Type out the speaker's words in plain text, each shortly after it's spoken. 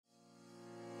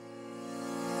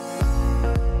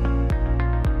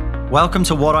Welcome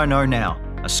to What I Know Now,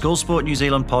 a School Sport New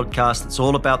Zealand podcast that's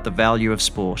all about the value of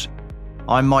sport.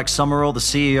 I'm Mike Summerall, the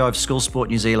CEO of School Sport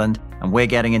New Zealand, and we're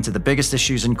getting into the biggest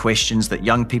issues and questions that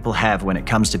young people have when it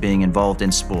comes to being involved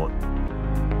in sport.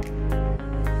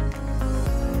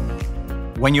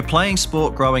 When you're playing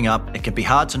sport growing up, it can be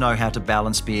hard to know how to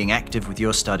balance being active with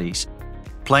your studies.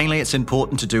 Plainly, it's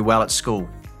important to do well at school,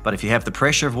 but if you have the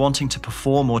pressure of wanting to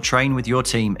perform or train with your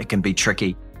team, it can be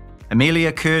tricky.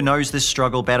 Amelia Kerr knows this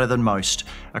struggle better than most.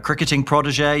 A cricketing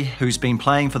protege who's been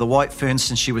playing for the White Ferns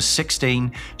since she was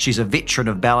 16, she's a veteran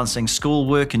of balancing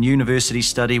schoolwork and university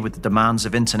study with the demands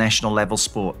of international level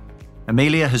sport.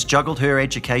 Amelia has juggled her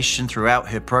education throughout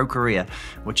her pro career,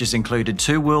 which has included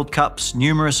 2 World Cups,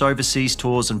 numerous overseas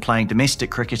tours and playing domestic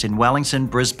cricket in Wellington,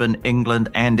 Brisbane, England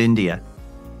and India.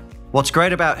 What's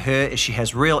great about her is she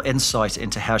has real insight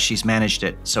into how she's managed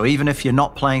it, so even if you're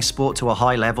not playing sport to a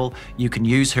high level, you can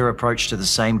use her approach to the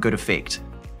same good effect.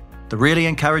 The really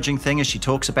encouraging thing is she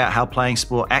talks about how playing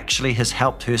sport actually has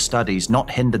helped her studies, not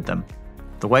hindered them.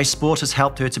 The way sport has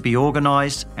helped her to be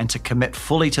organised and to commit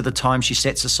fully to the time she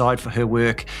sets aside for her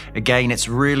work, again, it's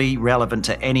really relevant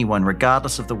to anyone,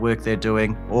 regardless of the work they're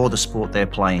doing or the sport they're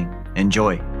playing.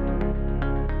 Enjoy.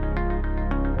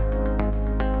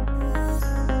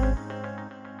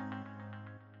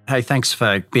 Hey, thanks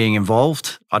for being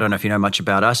involved. I don't know if you know much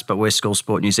about us, but we're School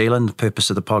Sport New Zealand. The purpose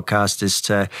of the podcast is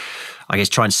to,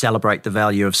 try and celebrate the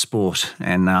value of sport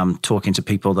and talking to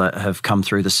people that have come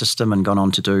through the system and gone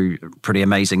on to do pretty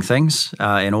amazing things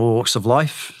in all walks of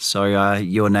life. So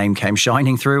your name came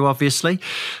shining through, obviously,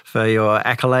 for your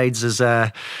accolades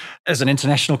as an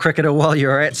international cricketer while you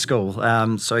were at school.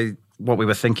 So what we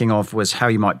were thinking of was how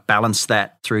you might balance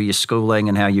that through your schooling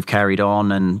and how you've carried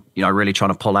on and, really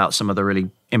trying to pull out some of the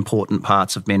really important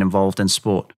parts of being involved in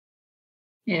sport.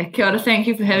 Yeah, kia ora. Thank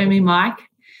you for having me, Mike.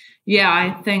 Yeah,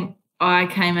 I think I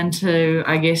came into,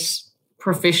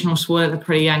 professional sport at a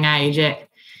pretty young age.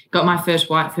 Got my first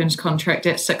White Ferns contract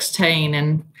at 16,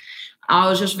 and I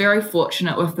was just very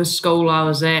fortunate with the school I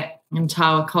was at in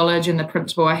Tawa College, and the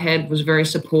principal I had was very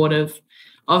supportive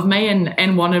of me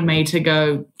and wanted me to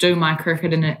go do my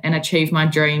cricket and achieve my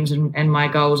dreams and my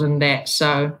goals in that.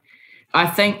 So I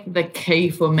think the key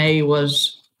for me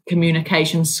was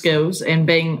communication skills and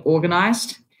being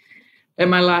organised. In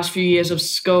my last few years of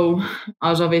school, I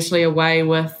was obviously away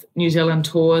with New Zealand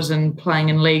tours and playing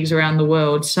in leagues around the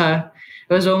world. So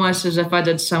it was almost as if I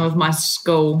did some of my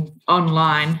school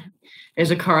online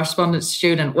as a correspondence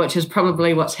student, which is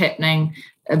probably what's happening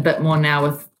a bit more now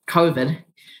with COVID.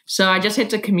 So I just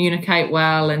had to communicate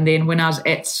well. And then when I was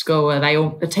at school,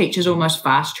 the teachers almost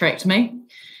fast-tracked me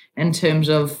in terms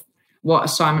of what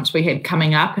assignments we had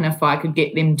coming up. And if I could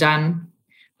get them done,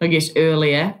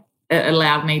 earlier, it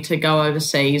allowed me to go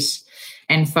overseas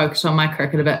and focus on my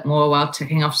cricket a bit more while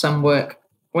ticking off some work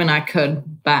when I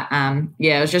could. But,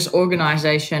 it was just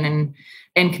organisation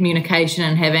and communication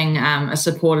and having a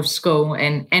supportive school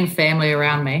and family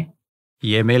around me.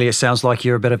 Yeah, Amelia, it sounds like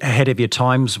you're a bit ahead of your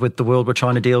times with the world we're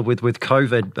trying to deal with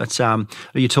COVID.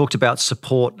 But you talked about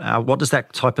support. What does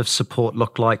that type of support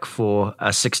look like for a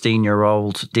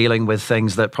 16-year-old dealing with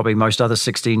things that probably most other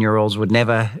 16-year-olds would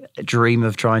never dream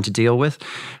of trying to deal with?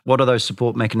 What do those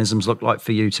support mechanisms look like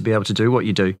for you to be able to do what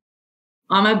you do?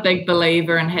 I'm a big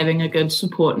believer in having a good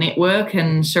support network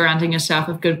and surrounding yourself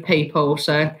with good people.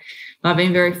 So I've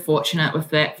been very fortunate with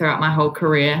that throughout my whole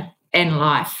career and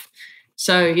life.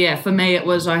 So, yeah, for me,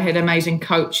 I had amazing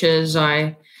coaches.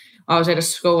 I was at a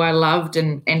school I loved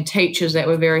and teachers that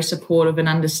were very supportive and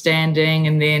understanding.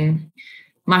 And then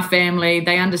my family,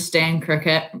 they understand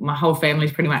cricket. My whole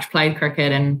family's pretty much played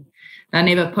cricket and they're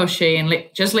never pushy and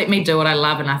just let me do what I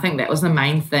love. And I think that was the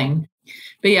main thing.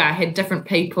 But, yeah, I had different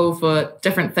people for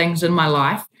different things in my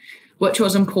life, which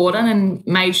was important and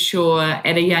made sure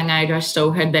at a young age I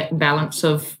still had that balance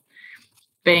of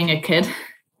being a kid,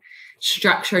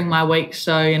 structuring my week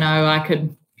so, I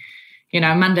could,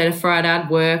 Monday to Friday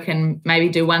I'd work and maybe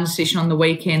do one session on the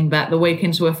weekend, but the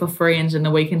weekends were for friends and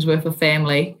the weekends were for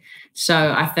family.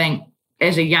 So I think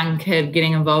as a young kid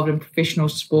getting involved in professional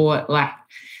sport,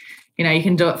 you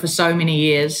can do it for so many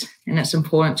years and it's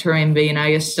important to remember,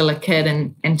 you're still a kid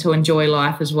and to enjoy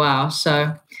life as well.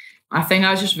 So I think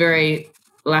I was just very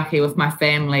lucky with my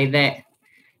family that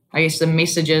the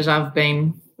messages I've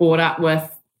been brought up with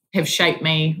have shaped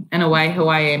me in a way who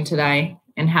I am today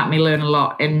and helped me learn a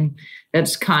lot. And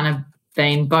it's kind of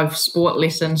been both sport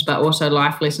lessons, but also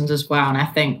life lessons as well. And I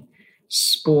think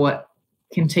sport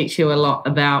can teach you a lot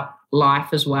about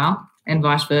life as well and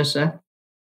vice versa.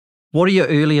 What are your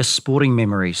earliest sporting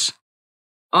memories?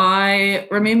 I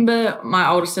remember my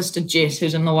older sister Jess,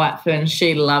 who's in the White Ferns,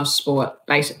 she loves sport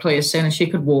basically as soon as she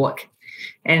could walk.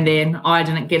 And then I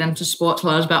didn't get into sport till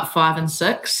I was about 5 and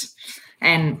 6.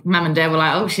 And mum and dad were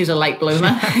like, oh, she's a late bloomer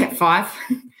at 5,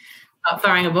 not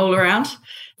throwing a ball around.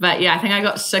 But yeah, I think I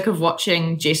got sick of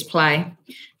watching Jess play.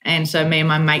 And so me and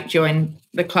my mate joined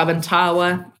the club in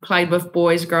Tawa, played with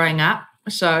boys growing up.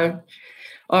 So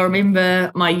I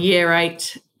remember my year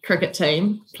 8 cricket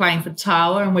team playing for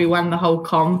Tawa, and we won the whole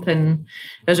comp, and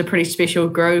it was a pretty special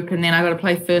group. And then I got to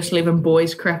play first 11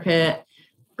 boys cricket.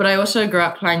 But I also grew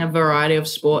up playing a variety of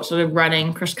sports, sort of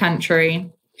running, cross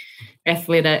country,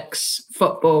 athletics,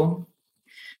 football.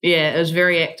 Yeah, it was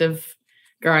very active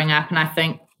growing up. And I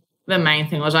think the main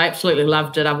thing was I absolutely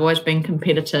loved it. I've always been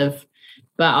competitive,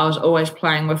 but I was always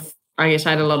playing with, I guess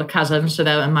I had a lot of cousins, so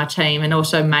they were in my team, and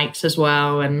also mates as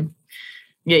well. And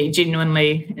yeah, you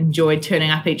genuinely enjoyed turning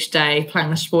up each day,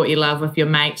 playing the sport you love with your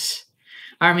mates.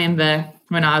 I remember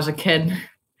when I was a kid,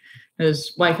 it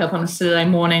was wake up on a Saturday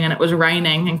morning and it was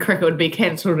raining and cricket would be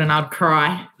cancelled and I'd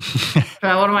cry.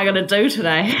 But what am I going to do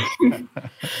today?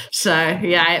 So,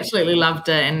 yeah, I absolutely loved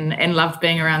it and loved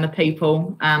being around the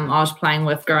people I was playing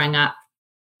with growing up.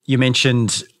 You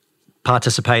mentioned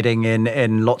participating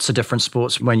in lots of different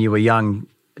sports when you were young.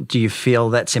 Do you feel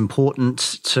that's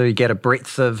important to get a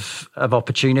breadth of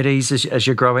opportunities as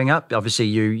you're growing up? Obviously,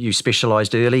 you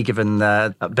specialised early given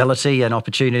the ability and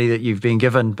opportunity that you've been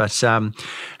given. But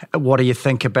what do you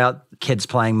think about kids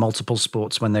playing multiple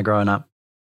sports when they're growing up?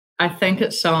 I think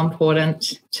it's so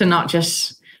important to not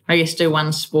just, I guess, do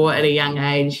one sport at a young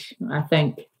age. I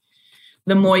think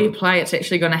the more you play, it's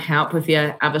actually going to help with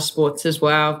your other sports as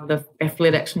well. The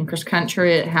athletics and cross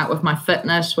country, it helped with my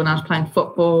fitness when I was playing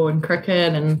football and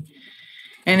cricket, and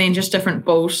then just different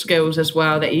ball skills as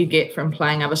well that you get from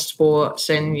playing other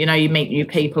sports. And, you know, you meet new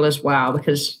people as well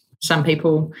because some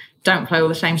people don't play all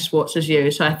the same sports as you.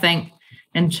 So I think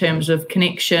in terms of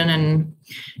connection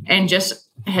and just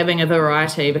having a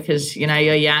variety, because, you know,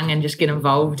 you're young and just get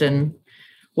involved in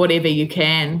whatever you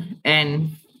can,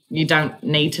 and you don't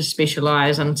need to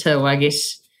specialise until, I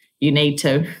guess, you need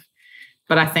to.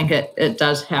 But I think it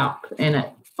does help, and it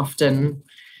often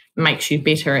makes you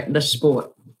better at the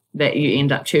sport that you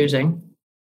end up choosing.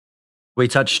 We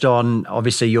touched on,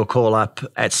 obviously, your call up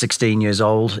at 16 years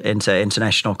old into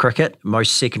international cricket.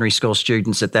 Most secondary school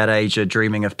students at that age are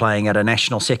dreaming of playing at a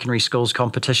national secondary schools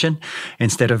competition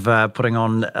instead of putting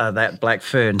on that black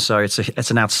fern. So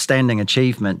it's an outstanding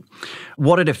achievement.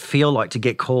 What did it feel like to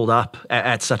get called up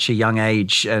at such a young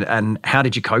age, and how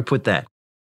did you cope with that?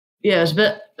 Yeah, it was a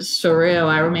bit surreal.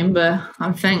 I remember,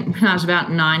 I think when I was about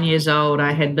 9 years old,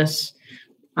 I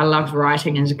loved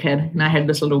writing as a kid, and I had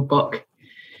this little book.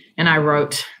 And I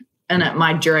wrote in it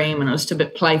my dream, and it was to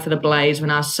play for the Blaze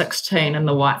when I was 16 and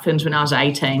the White Ferns when I was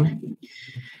 18.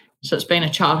 So it's been a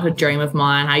childhood dream of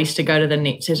mine. I used to go to the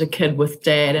nets as a kid with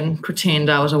Dad and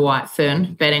pretend I was a White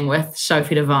Fern, batting with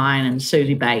Sophie Devine and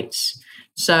Susie Bates.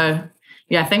 So,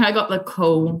 yeah, I think I got the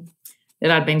call that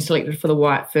I'd been selected for the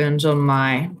White Ferns on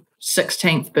my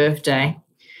 16th birthday.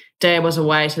 Dad was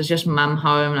away, so it was just mum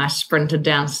home, and I sprinted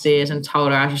downstairs and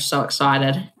told her I was just so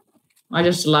excited. I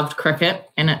just loved cricket,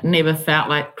 and it never felt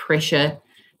like pressure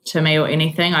to me or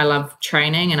anything. I love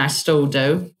training, and I still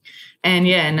do. And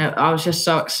yeah, I was just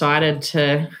so excited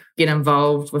to get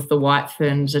involved with the White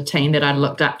Ferns, a team that I'd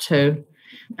looked up to.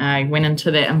 I went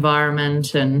into that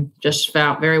environment and just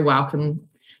felt very welcome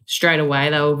straight away.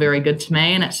 They were very good to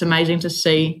me, and it's amazing to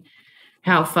see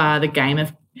how far the game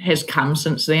has come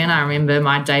since then. I remember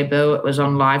my debut, it was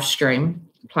on live stream,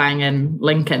 playing in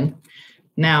Lincoln.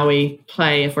 Now we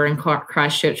play, if we're in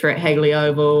Christchurch, we're at Hagley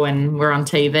Oval and we're on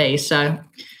TV. So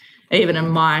even in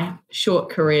my short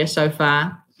career so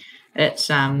far, it's,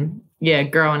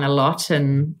 growing a lot.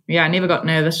 And, I never got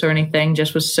nervous or anything,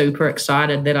 just was super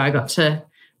excited that I got to,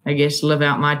 I guess, live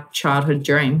out my childhood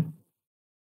dream.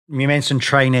 You mentioned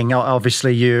training.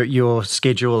 Obviously, your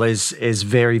schedule is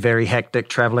very, very hectic,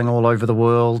 travelling all over the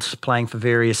world, playing for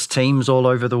various teams all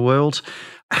over the world.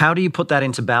 How do you put that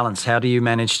into balance? How do you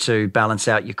manage to balance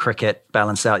out your cricket,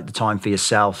 balance out the time for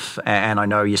yourself? And I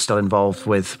know you're still involved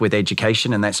with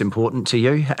education, and that's important to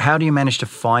you. How do you manage to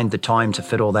find the time to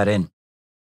fit all that in?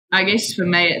 I guess for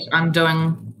me, I'm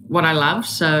doing what I love,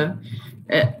 so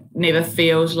it never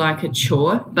feels like a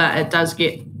chore, but it does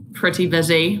get pretty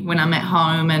busy when I'm at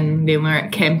home, and then we're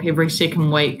at camp every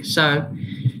second week. So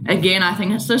again, I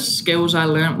think it's the skills I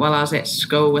learnt while I was at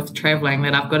school with travelling,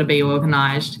 that I've got to be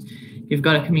organised. You've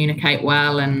got to communicate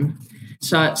well, and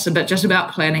so it's a bit just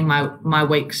about planning my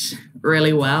weeks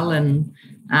really well. And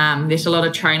there's a lot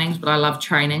of trainings, but I love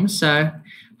training, so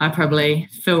I probably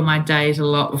fill my days a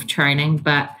lot with training.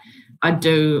 But I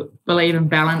do believe in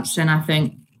balance, and I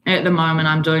think at the moment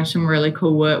I'm doing some really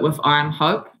cool work with I Am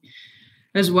Hope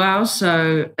as well.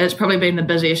 So it's probably been the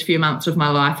busiest few months of my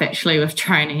life actually with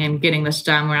training and getting this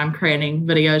done, where I'm creating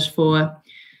videos for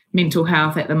mental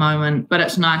health at the moment. But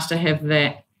it's nice to have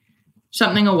that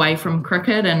something away from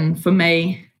cricket, and for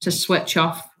me to switch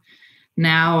off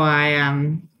now.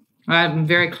 I'm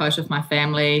very close with my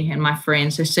family and my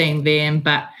friends, so seeing them,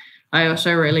 but I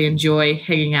also really enjoy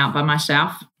hanging out by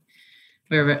myself,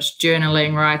 whether it's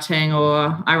journaling, writing,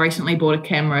 or I recently bought a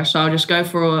camera, so I'll just go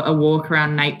for a walk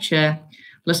around nature,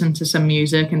 listen to some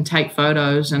music and take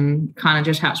photos, and kind of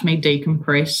just helps me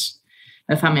decompress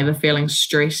if I'm ever feeling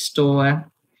stressed or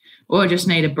just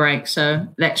need a break. So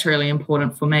that's really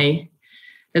important for me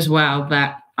as well.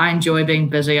 But I enjoy being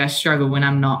busy. I struggle when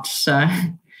I'm not. So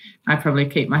I probably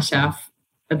keep myself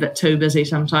a bit too busy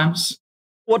sometimes.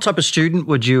 What type of student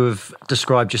would you have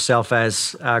described yourself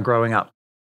as growing up?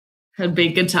 It'd be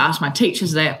good to ask my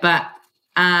teachers that, but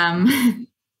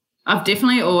I've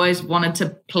definitely always wanted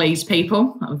to please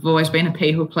people. I've always been a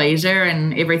people pleaser,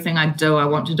 and everything I do, I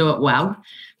want to do it well.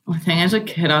 I think as a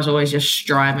kid, I was always just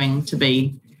striving to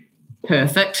be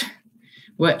perfect,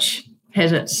 which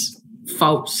has its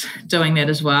faults doing that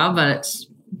as well, but it's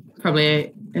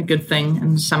probably a good thing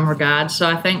in some regards. So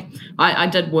I think I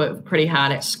did work pretty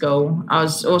hard at school. I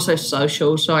was also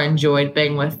social, so I enjoyed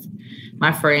being with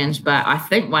my friends. But I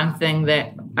think one thing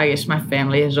that I guess my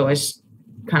family has always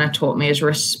kind of taught me is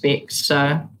respect.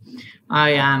 So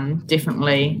I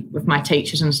definitely, with my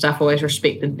teachers and stuff, always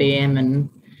respected them and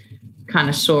kind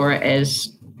of saw it as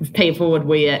if people would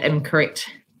wear incorrect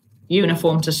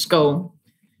uniform to school,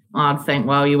 I'd think,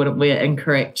 well, you wouldn't wear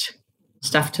incorrect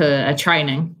stuff to a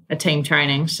team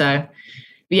training. So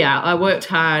yeah, I worked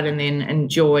hard and then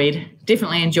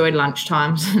definitely enjoyed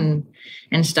lunchtimes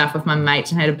and stuff with my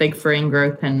mates, and had a big friend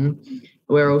group, and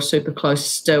we're all super close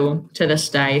still to this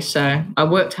day. So I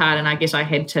worked hard, and I guess I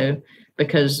had to,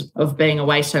 because of being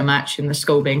away so much and the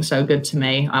school being so good to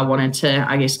me. I wanted to,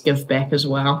 I guess, give back as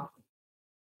well.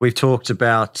 We've talked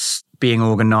about being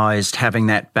organised, having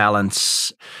that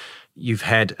balance. You've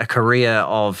had a career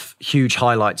of huge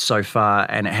highlights so far,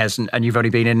 and you've only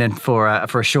been in it for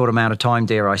a short amount of time,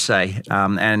 dare I say.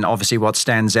 And obviously, what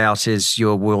stands out is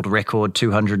your world record,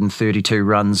 232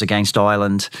 runs against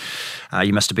Ireland.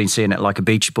 You must have been seeing it like a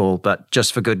beach ball, but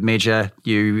just for good measure,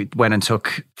 you went and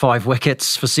took 5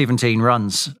 wickets for 17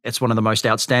 runs. It's one of the most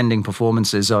outstanding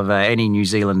performances of any New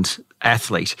Zealand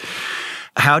athlete.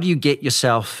 How do you get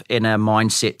yourself in a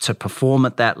mindset to perform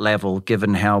at that level,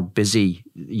 given how busy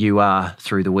you are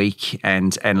through the week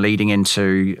and leading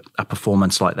into a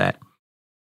performance like that?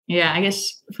 Yeah, I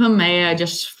guess for me, I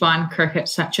just find cricket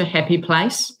such a happy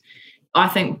place. I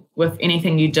think with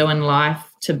anything you do in life,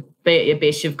 to be at your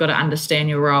best, you've got to understand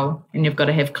your role and you've got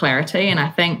to have clarity. And I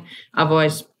think I've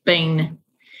always been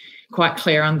quite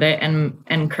clear on that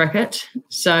in cricket.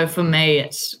 So for me,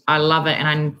 I love it, and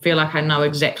I feel like I know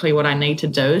exactly what I need to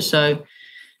do. So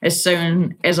as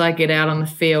soon as I get out on the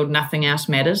field, nothing else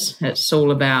matters. It's all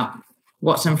about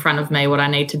what's in front of me, what I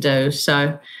need to do.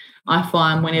 So I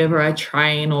find whenever I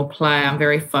train or play, I'm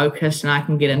very focused and I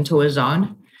can get into a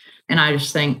zone. And I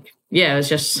just think, yeah, it's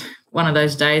just one of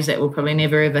those days that will probably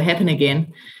never ever happen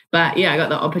again. But yeah, I got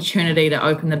the opportunity to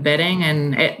open the batting,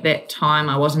 and at that time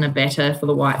I wasn't a batter for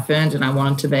the White Ferns, and I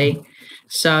wanted to be.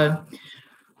 So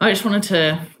I just wanted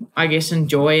to, I guess,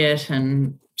 enjoy it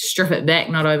and strip it back,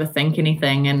 not overthink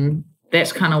anything. And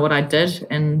that's kind of what I did.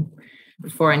 And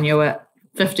before I knew it,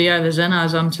 50 overs in, I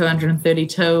was on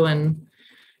 232. And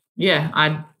yeah,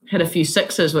 I hit a few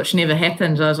sixes, which never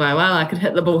happened. I was like, well, I could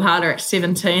hit the ball harder at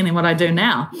 17 than what I do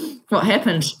now. What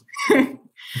happened?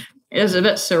 It was a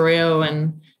bit surreal.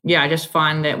 And yeah, I just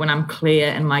find that when I'm clear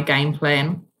in my game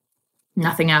plan,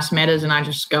 nothing else matters, and I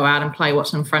just go out and play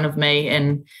what's in front of me.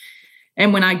 And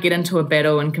when I get into a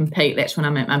battle and compete, that's when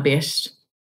I'm at my best.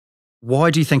 Why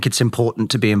do you think it's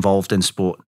important to be involved in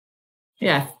sport?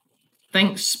 Yeah, I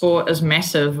think sport is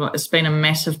massive. It's been a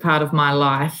massive part of my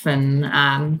life.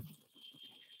 And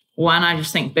one, I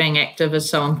just think being active is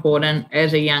so important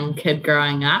as a young kid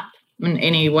growing up, in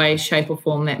any way, shape or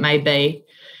form that may be.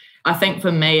 I think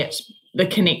for me, it's the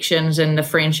connections and the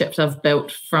friendships I've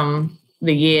built from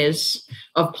the years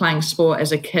of playing sport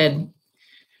as a kid.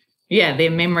 Yeah,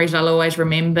 they're memories I'll always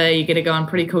remember. You get to go on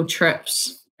pretty cool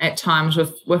trips at times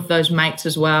with those mates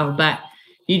as well. But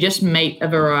you just meet a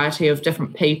variety of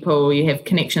different people. You have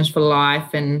connections for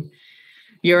life, and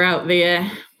you're out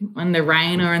there in the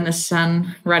rain or in the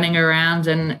sun running around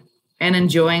and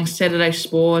enjoying Saturday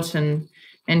sport and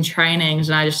trainings.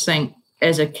 And I just think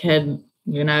as a kid,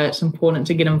 It's important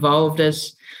to get involved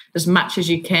as much as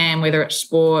you can, whether it's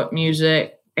sport,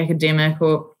 music, academic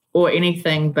or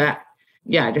anything. But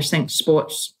yeah, I just think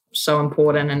sport's so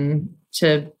important, and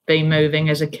to be moving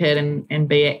as a kid and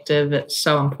be active, it's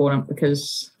so important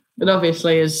because it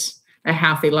obviously is a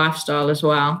healthy lifestyle as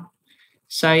well.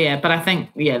 So yeah, but I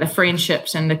think, the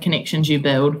friendships and the connections you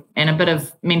build and a bit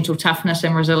of mental toughness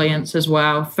and resilience as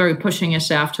well through pushing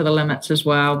yourself to the limits as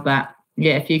well. But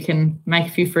yeah, if you can make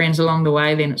a few friends along the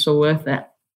way, then it's all worth it.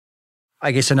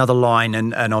 I guess another line,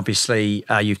 and obviously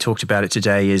you've talked about it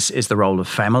today, is the role of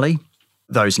family.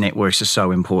 Those networks are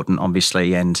so important,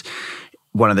 obviously, and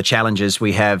one of the challenges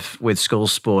we have with school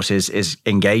sport is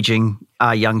engaging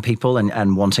our young people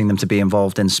and wanting them to be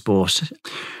involved in sport.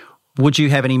 Would you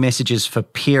have any messages for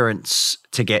parents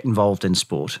to get involved in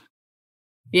sport?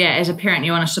 Yeah, as a parent,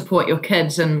 you want to support your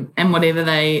kids and whatever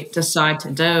they decide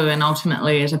to do. And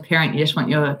ultimately, as a parent, you just want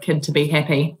your kid to be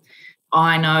happy.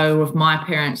 I know with my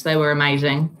parents, they were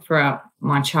amazing throughout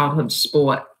my childhood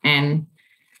sport. And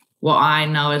what I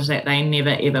know is that they never,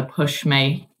 ever pushed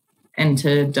me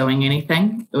into doing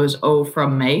anything. It was all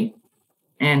from me.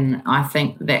 And I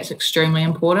think that's extremely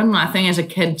important. I think as a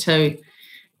kid too,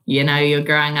 you're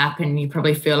growing up and you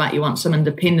probably feel like you want some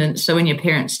independence. So when your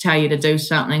parents tell you to do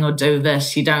something or do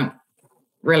this, you don't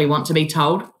really want to be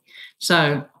told.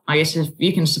 So I guess if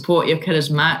you can support your kid as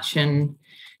much, and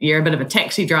you're a bit of a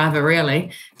taxi driver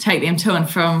really, take them to and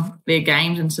from their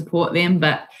games and support them.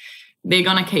 But they're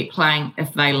going to keep playing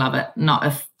if they love it, not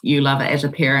if you love it as a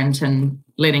parent, and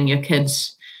letting your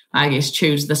kids, I guess,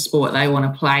 choose the sport they want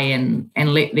to play and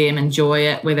let them enjoy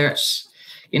it, whether it's,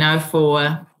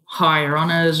 for higher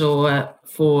honours or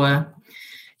for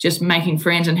just making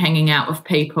friends and hanging out with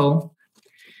people.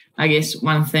 I guess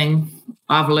one thing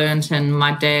I've learned, and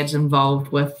my dad's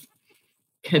involved with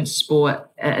kids sport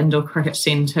at Indoor Cricket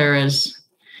Centre, is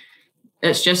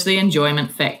it's just the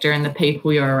enjoyment factor and the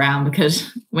people you're around,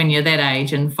 because when you're that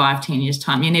age in 5-10 years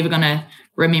time, you're never going to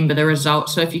remember the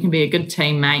results. So if you can be a good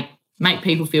teammate, make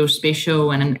people feel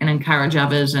special and encourage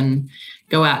others and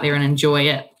go out there and enjoy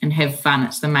it and have fun,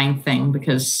 it's the main thing.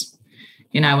 Because,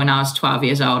 when I was 12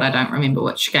 years old, I don't remember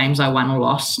which games I won or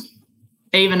lost,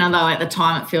 even though at the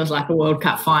time it feels like a World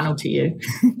Cup final to you.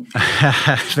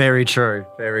 Very true,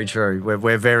 very true.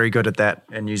 We're very good at that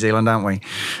in New Zealand, aren't we?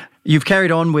 You've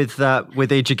carried on with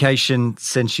education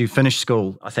since you finished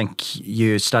school. I think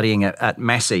you're studying at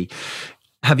Massey.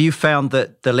 Have you found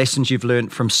that the lessons you've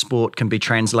learned from sport can be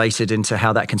translated into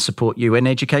how that can support you in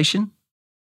education?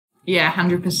 Yeah,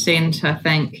 100%. I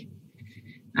think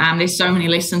there's so many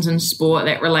lessons in sport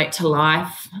that relate to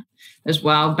life as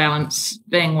well, balance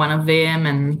being one of them.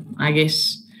 And I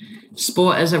guess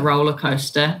sport is a roller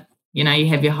coaster. You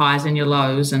have your highs and your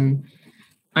lows, and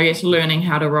I guess learning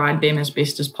how to ride them as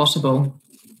best as possible.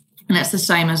 And it's the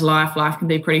same as life. Life can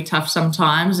be pretty tough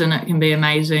sometimes, and it can be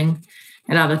amazing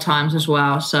at other times as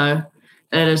well. So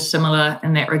it is similar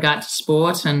in that regard to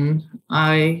sport. And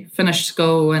I finished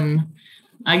school, and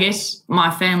I guess my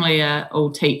family are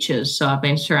all teachers. So I've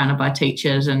been surrounded by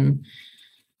teachers, and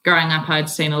growing up, I'd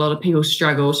seen a lot of people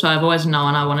struggle. So I've always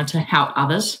known I wanted to help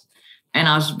others. And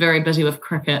I was very busy with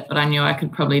cricket, but I knew I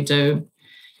could probably do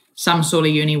some sort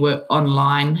of uni work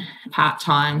online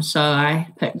part-time. So I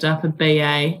picked up a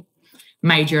BA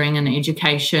majoring in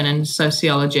education and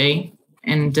sociology,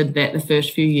 and did that the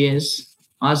first few years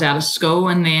I was out of school.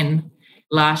 And then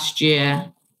last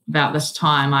year, about this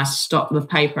time, I stopped the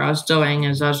paper I was doing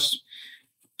as I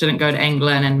didn't go to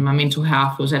England and my mental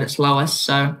health was at its lowest.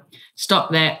 So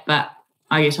stopped that, but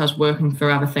I guess I was working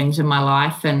through other things in my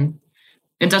life, and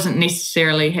it doesn't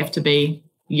necessarily have to be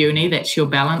uni, that's your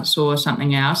balance, or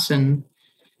something else. And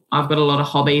I've got a lot of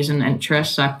hobbies and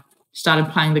interests. I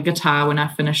started playing the guitar when I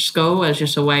finished school as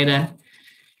just a way to,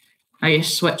 I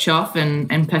guess, switch off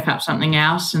and pick up something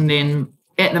else. And then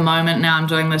at the moment now I'm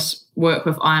doing this work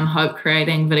with I Am Hope,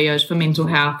 creating videos for mental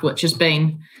health, which has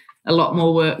been a lot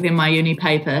more work than my uni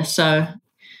paper. So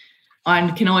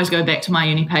I can always go back to my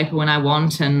uni paper when I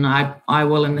want, and I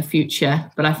will in the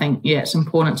future. But I think, it's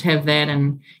important to have that,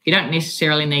 and you don't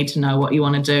necessarily need to know what you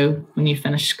want to do when you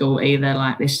finish school either.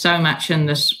 Like, there's so much in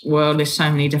this world, there's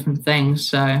so many different things.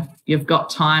 So you've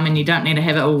got time, and you don't need to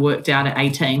have it all worked out at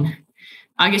 18.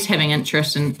 I guess having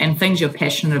interest and things you're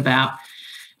passionate about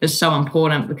is so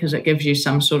important, because it gives you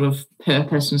some sort of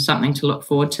purpose and something to look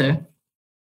forward to.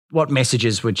 What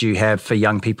messages would you have for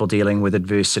young people dealing with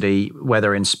adversity,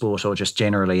 whether in sport or just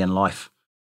generally in life?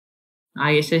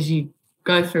 I guess as you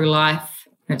go through life,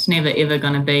 it's never, ever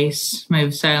going to be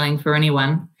smooth sailing for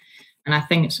anyone. And I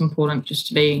think it's important just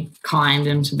to be kind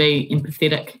and to be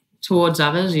empathetic towards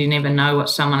others. You never know what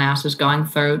someone else is going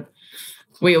through.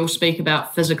 we all speak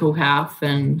about physical health,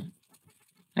 and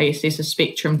I guess there's a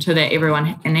spectrum to that.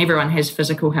 Everyone has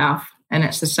physical health, and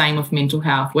it's the same with mental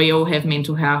health. We all have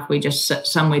mental health. We just sit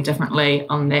somewhere differently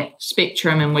on that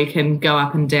spectrum, and we can go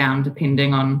up and down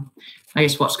depending on, I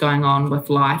guess, what's going on with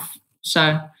life.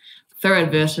 So through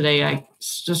adversity,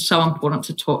 it's just so important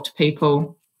to talk to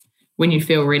people when you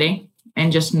feel ready,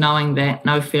 and just knowing that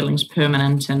no feeling's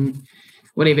permanent, and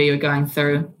whatever you're going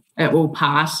through, it will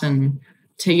pass, and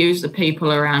to use the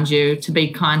people around you, to be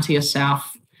kind to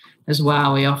yourself as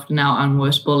well. We often are our own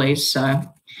worst bullies, so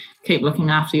keep looking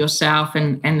after yourself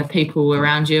and the people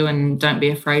around you, and don't be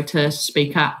afraid to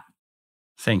speak up.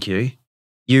 Thank you.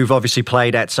 You've obviously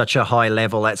played at such a high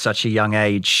level at such a young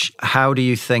age. How do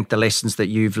you think the lessons that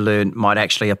you've learned might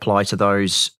actually apply to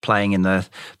those playing in the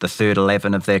third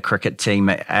 11 of their cricket team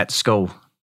at school?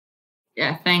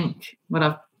 Yeah, I think what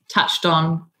I've touched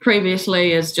on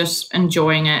previously is just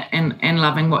enjoying it and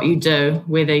loving what you do,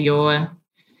 whether you're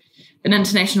an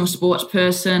international sports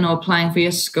person or playing for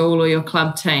your school or your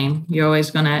club team. You're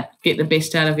always going to get the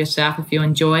best out of yourself if you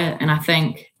enjoy it. And I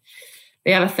think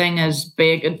the other thing is be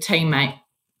a good teammate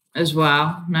as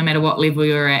well, no matter what level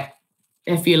you're at.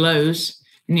 If you lose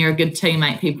and you're a good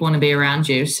teammate, people want to be around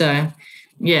you. So,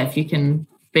 yeah, if you can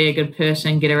be a good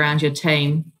person, get around your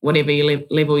team, whatever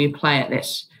level you play at,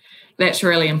 that's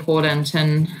really important.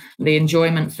 And the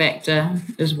enjoyment factor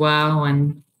as well,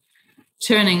 and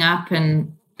turning up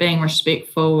and being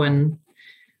respectful. And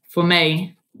for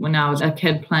me, when I was a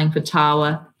kid playing for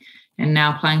Tawa and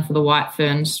now playing for the White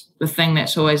Ferns, the thing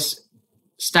that's always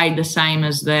stayed the same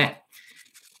is that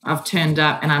I've turned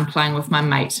up and I'm playing with my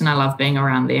mates and I love being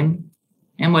around them.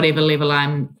 And whatever level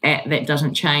I'm at, that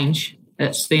doesn't change.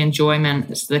 It's the enjoyment,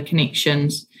 it's the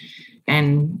connections,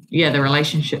 and, yeah, the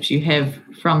relationships you have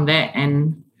from that.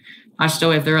 And I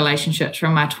still have the relationships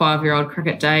from my 12-year-old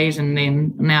cricket days, and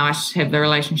then now I have the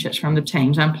relationships from the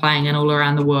teams I'm playing in all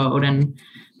around the world. And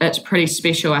it's pretty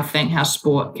special, I think, how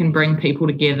sport can bring people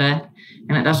together,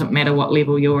 and it doesn't matter what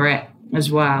level you're at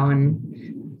as well.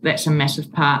 And that's a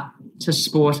massive part to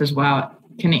sport as well.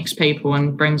 It connects people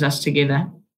and brings us together.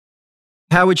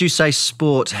 How would you say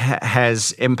sport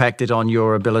has impacted on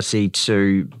your ability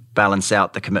to balance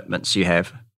out the commitments you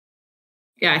have?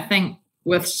 Yeah, I think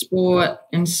with sport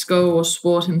in school or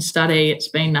sport and study, it's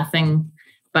been nothing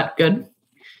but good.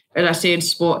 As I said,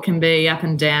 sport can be up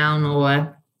and down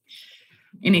or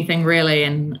anything really.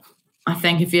 And I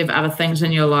think if you have other things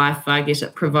in your life, I guess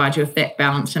it provides you with that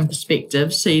balance and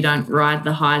perspective, so you don't ride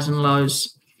the highs and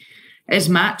lows as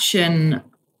much. And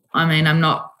I mean, I'm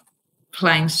not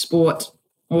playing sport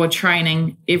or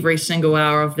training every single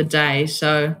hour of the day.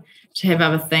 So to have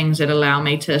other things that allow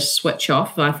me to switch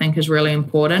off, I think is really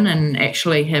important. And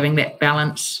actually having that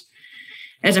balance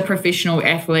as a professional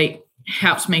athlete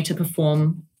helps me to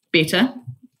perform better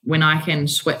when I can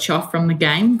switch off from the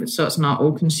game, so it's not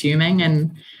all consuming.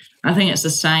 And I think it's the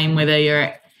same whether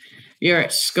you're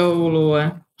at school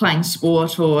or playing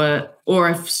sport or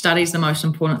if study's the most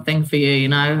important thing for you. You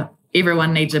know,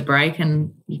 everyone needs a break,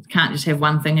 and you can't just have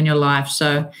one thing in your life.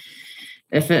 So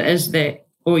if it is that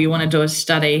all you want to do is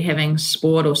study, having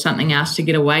sport or something else to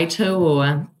get away to,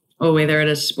 or whether it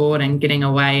is sport and getting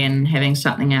away and having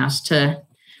something else to,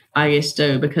 I guess,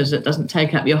 do, because it doesn't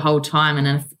take up your whole time. And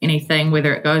if anything,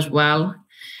 whether it goes well,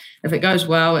 if it goes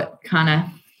well, it kind of,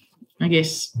 I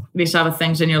guess, there's other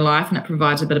things in your life and it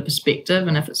provides a bit of perspective.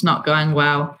 And if it's not going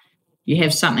well, you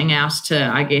have something else to,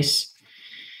 I guess,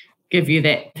 give you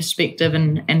that perspective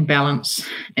and balance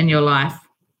in your life.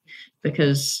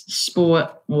 Because sport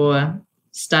or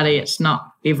study, it's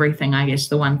not everything, I guess,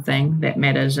 the one thing that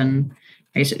matters. And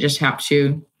I guess it just helps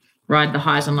you ride the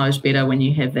highs and lows better when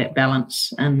you have that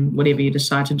balance in whatever you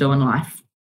decide to do in life.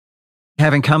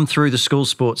 Having come through the school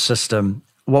sports system,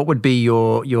 what would be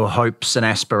your hopes and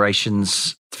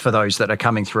aspirations for those that are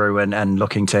coming through and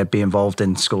looking to be involved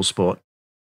in school sport?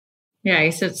 Yeah, I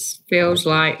guess it feels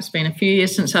like it's been a few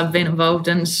years since I've been involved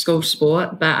in school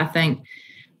sport, but I think,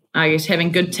 I guess,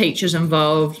 having good teachers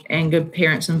involved and good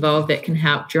parents involved that can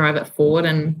help drive it forward,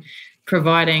 and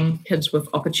providing kids with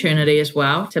opportunity as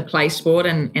well to play sport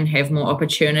and have more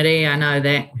opportunity. I know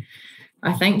that,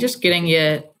 I think just getting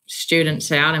your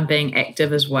students out and being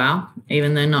active as well,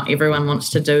 even though not everyone wants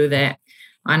to do that.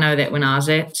 I know that when I was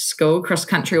at school, cross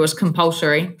country was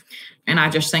compulsory, and I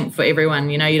just think for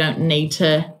everyone, you know, you don't need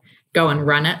to go and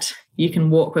run it. You can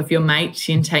walk with your mates,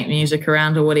 you can take music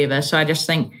around or whatever. So I just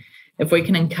think if we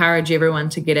can encourage everyone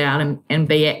to get out and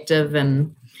be active,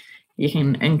 and you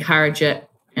can encourage it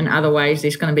in other ways,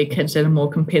 there's going to be kids that are more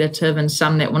competitive and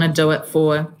some that want to do it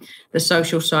for the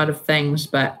social side of things.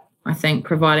 But I think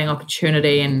providing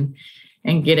opportunity and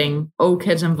and getting all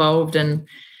kids involved. And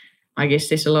I guess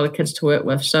there's a lot of kids to work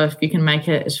with. So if you can make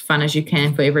it as fun as you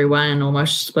can for everyone and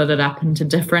almost split it up into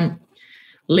different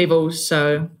levels,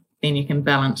 so then you can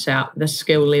balance out the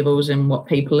skill levels and what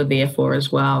people are there for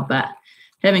as well. But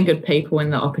having good people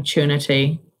and the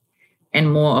opportunity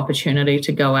and more opportunity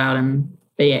to go out and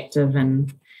be active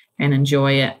and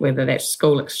enjoy it, whether that's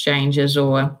school exchanges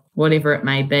or whatever it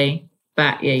may be.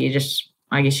 But yeah,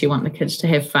 I guess you want the kids to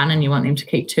have fun and you want them to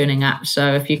keep turning up.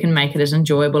 So if you can make it as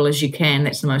enjoyable as you can,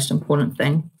 that's the most important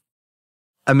thing.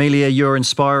 Amelia, you're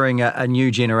inspiring a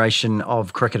new generation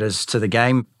of cricketers to the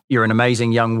game. You're an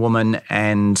amazing young woman,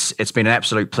 and it's been an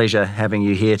absolute pleasure having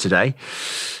you here today.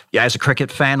 Yeah, as a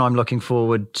cricket fan, I'm looking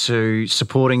forward to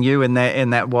supporting you in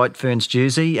that White Ferns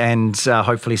jersey, and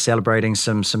hopefully celebrating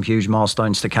some huge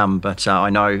milestones to come. But I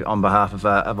know on behalf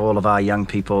of all of our young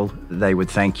people, they would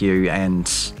thank you, and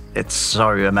it's so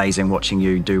amazing watching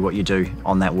you do what you do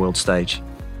on that world stage.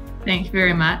 Thank you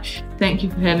very much. Thank you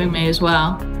for having me as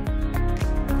well.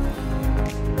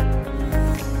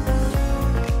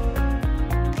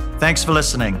 Thanks for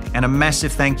listening, and a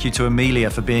massive thank you to Amelia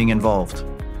for being involved.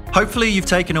 Hopefully you've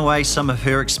taken away some of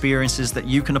her experiences that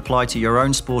you can apply to your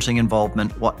own sporting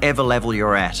involvement, whatever level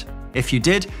you're at. If you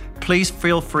did, please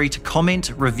feel free to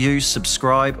comment, review,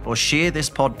 subscribe, or share this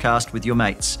podcast with your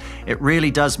mates. It really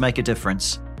does make a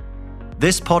difference.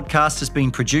 This podcast has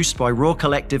been produced by Raw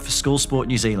Collective for School Sport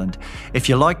New Zealand. If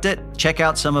you liked it, check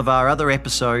out some of our other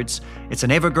episodes. It's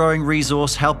an ever-growing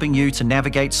resource helping you to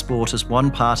navigate sport as one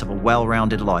part of a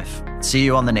well-rounded life. See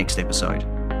you on the next episode.